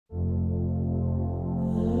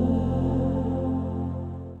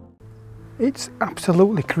It's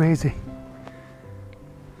absolutely crazy.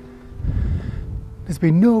 There's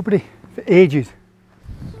been nobody for ages,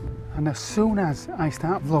 and as soon as I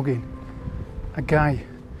start vlogging, a guy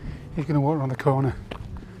is going to walk around the corner.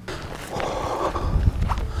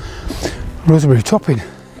 Roseberry Topping.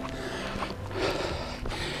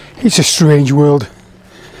 It's a strange world.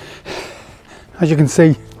 As you can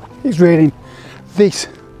see, it's raining. This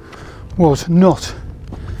was not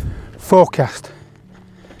forecast.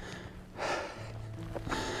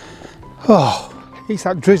 Oh, it's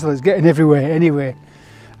that drizzle that's getting everywhere anyway.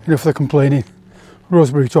 Enough of the complaining.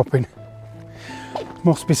 Roseberry Topping.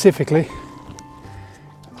 More specifically,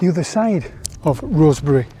 the other side of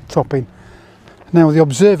Roseberry Topping. Now, the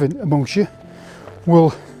observant amongst you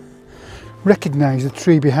will recognise the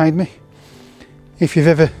tree behind me if you've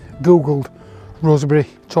ever googled Roseberry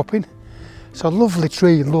Topping. It's a lovely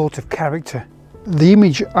tree, loads of character. The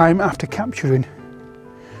image I'm after capturing,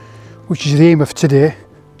 which is the aim of today,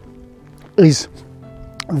 is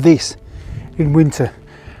this in winter.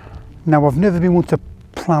 Now, I've never been one to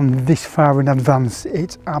plan this far in advance.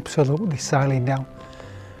 It's absolutely silent now.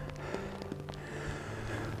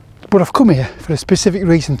 But I've come here for a specific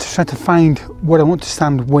reason, to try to find what I want to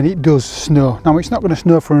stand when it does snow. Now, it's not going to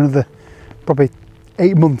snow for another probably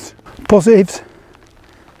 8 months. Positives,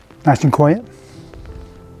 nice and quiet.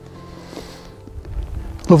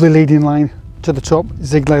 Lovely leading line to the top,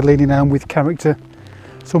 zigzag leading down with character.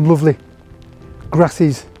 Some lovely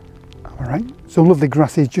grasses, alright, some lovely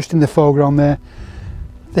grasses just in the foreground there.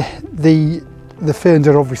 The ferns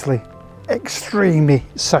are obviously extremely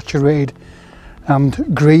saturated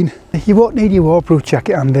and green. You won't need your waterproof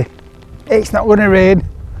jacket, Andy. It's not going to rain.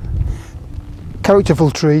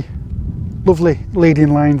 Characterful tree, lovely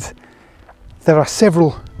leading lines. There are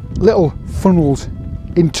several little funnels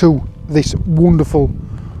into this wonderful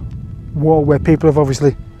wall where people have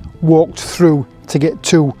obviously walked through to get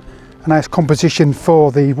to a nice composition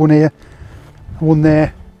for the one here, one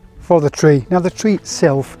there for the tree. Now, the tree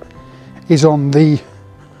itself is on the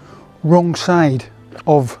wrong side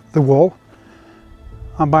of the wall.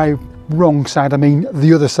 And by wrong side, I mean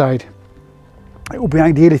the other side. It would be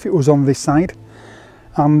ideal if it was on this side,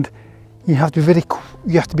 and you have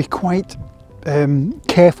to be quite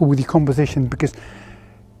careful with your composition, because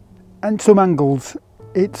at some angles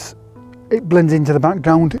it blends into the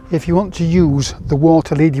background. If you want to use the wall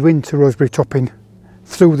to lead you into Roseberry Topping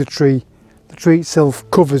through the tree itself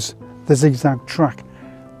covers the zigzag track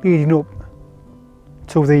leading up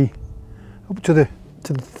to the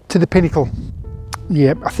pinnacle.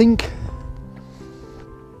 Yeah, I think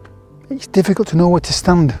it's difficult to know where to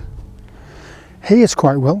stand. Here's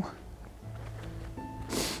quite well.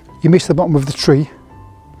 You miss the bottom of the tree,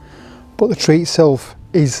 but the tree itself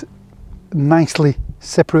is nicely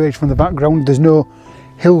separated from the background. There's no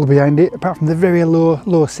hill behind it, apart from the very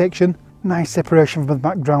low section. Nice separation from the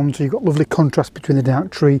background, so you've got lovely contrast between the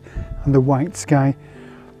dark tree and the white sky.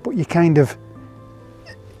 But you kind of,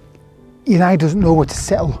 your eye doesn't know where to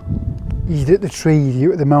settle. You're at the tree,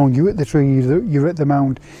 you're at the mound, you're at the tree, you're at the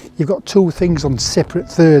mound. You've got two things on separate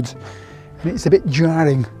thirds, and it's a bit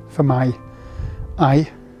jarring for my eye.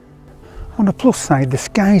 On the plus side, the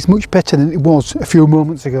sky is much better than it was a few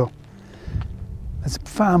moments ago. There's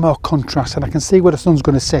far more contrast, and I can see where the sun's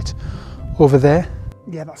going to set over there.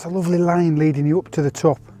 Yeah, that's a lovely line leading you up to the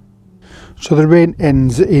top. So the rain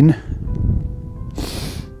ends in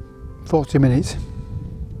 40 minutes.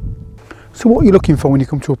 So what you're looking for when you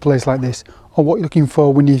come to a place like this, or what you're looking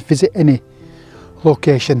for when you visit any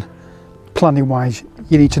location, planning wise,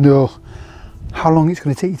 you need to know how long it's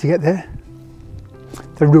going to take you to get there,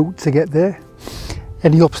 the route to get there,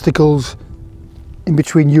 any obstacles in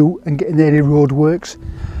between you and getting there, any road works,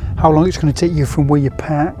 how long it's going to take you from where you're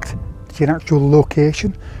parked to your actual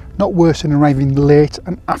location. Not worse than arriving late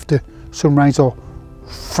and after sunrise, or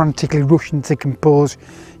frantically rushing to compose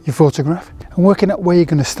your photograph. And working out where you're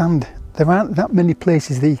going to stand. There aren't that many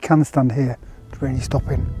places that you can stand here to really stop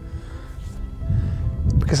in,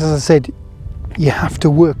 because as I said, you have to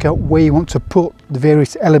work out where you want to put the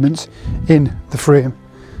various elements in the frame.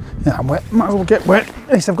 Now I'm wet, might as well get wet.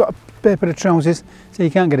 At least I've got a pair of trousers, so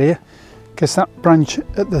you can't get here, because that branch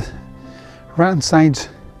at the right hand side's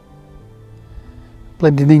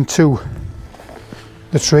blending into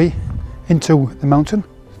the tree, into the mountain.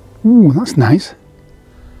 Ooh, that's nice.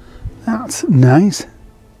 That's nice.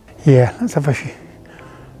 Yeah, let's have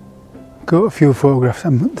got a few photographs.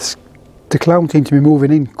 The clouds seem to be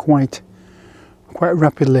moving in quite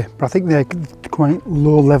rapidly, but I think they're quite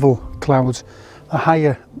low level clouds. The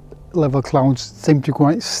higher level clouds seem to be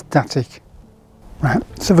quite static. Right,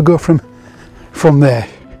 let's have a go from there.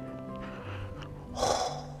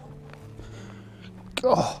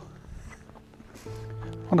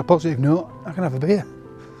 On a positive note, I can have a beer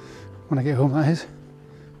when I get home, that is.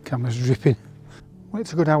 Camera's dripping. Well,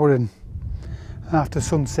 it's a good hour and after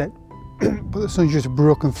sunset, but the sun's just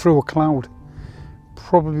broken through a cloud.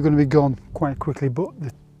 Probably going to be gone quite quickly, but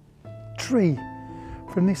the tree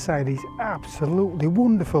from this side is absolutely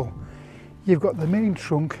wonderful. You've got the main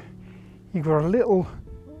trunk, you've got a little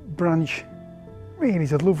branch, really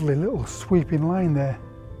is a lovely little sweeping line there.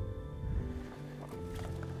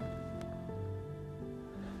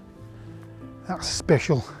 That's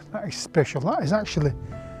special, that is special. That is actually,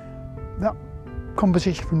 that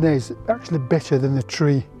composition from there is actually better than the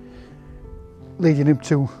tree leading up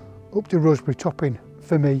to Roseberry Topping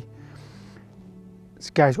for me. The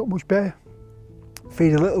sky's got much better,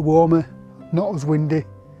 feels a little warmer, not as windy.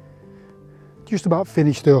 Just about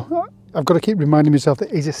finished though. I've got to keep reminding myself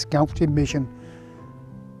that it is a scouting mission.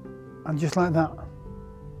 And just like that,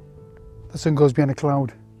 the sun goes behind a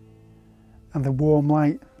cloud and the warm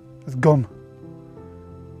light has gone.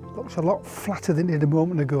 Looks a lot flatter than it did a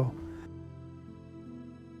moment ago.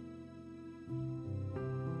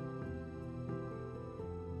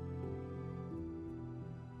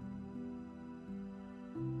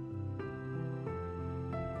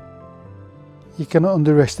 You cannot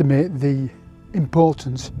underestimate the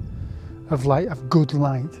importance of light, of good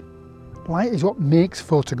light. Light is what makes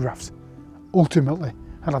photographs, ultimately.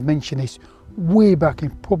 And I've mentioned this way back in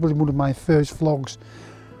probably one of my first vlogs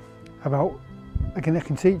about, again, I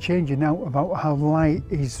can see it changing now, about how light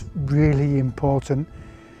is really important.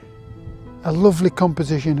 A lovely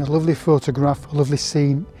composition, a lovely photograph, a lovely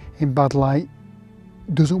scene in bad light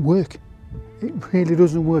doesn't work. It really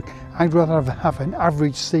doesn't work. I'd rather have an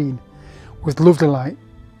average scene with lovely light.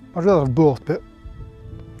 I'd rather have both, but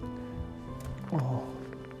oh,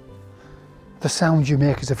 the sound you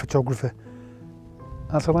make as a photographer.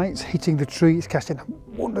 As the light's hitting the tree, it's casting a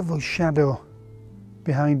wonderful shadow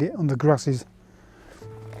behind it on the grasses.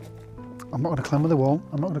 I'm not going to climb on the wall,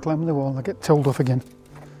 I'm not going to climb on the wall, I get told off again.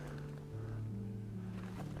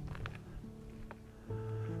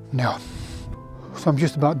 No. So I'm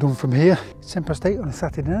just about done from here. It's 8:10 on a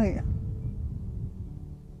Saturday night.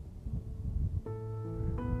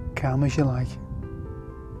 Calm as you like.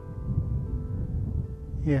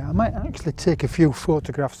 Yeah, I might actually take a few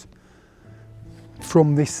photographs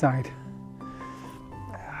from this side.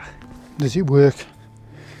 Does it work?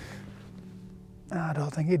 I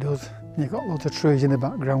don't think it does. You've got lots of trees in the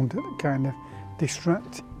background that kind of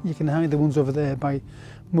distract. You can hide the ones over there by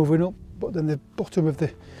moving up, but then the bottom of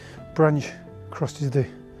the branch crosses the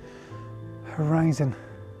horizon.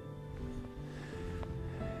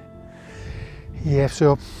 Yeah,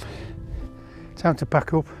 so time to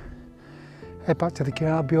pack up, head back to the car.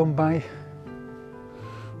 I'll be home by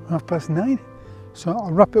 9:30. So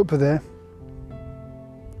I'll wrap it up there.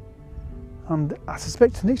 And I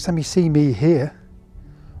suspect the next time you see me here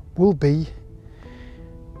will be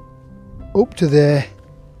up to there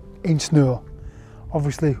in snow.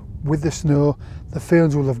 Obviously with the snow, the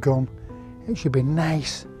ferns will have gone. It should be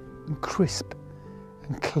nice and crisp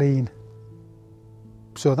and clean.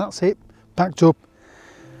 So that's it, packed up.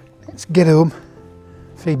 Let's get home,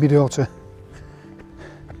 feed my daughter.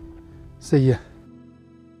 See ya.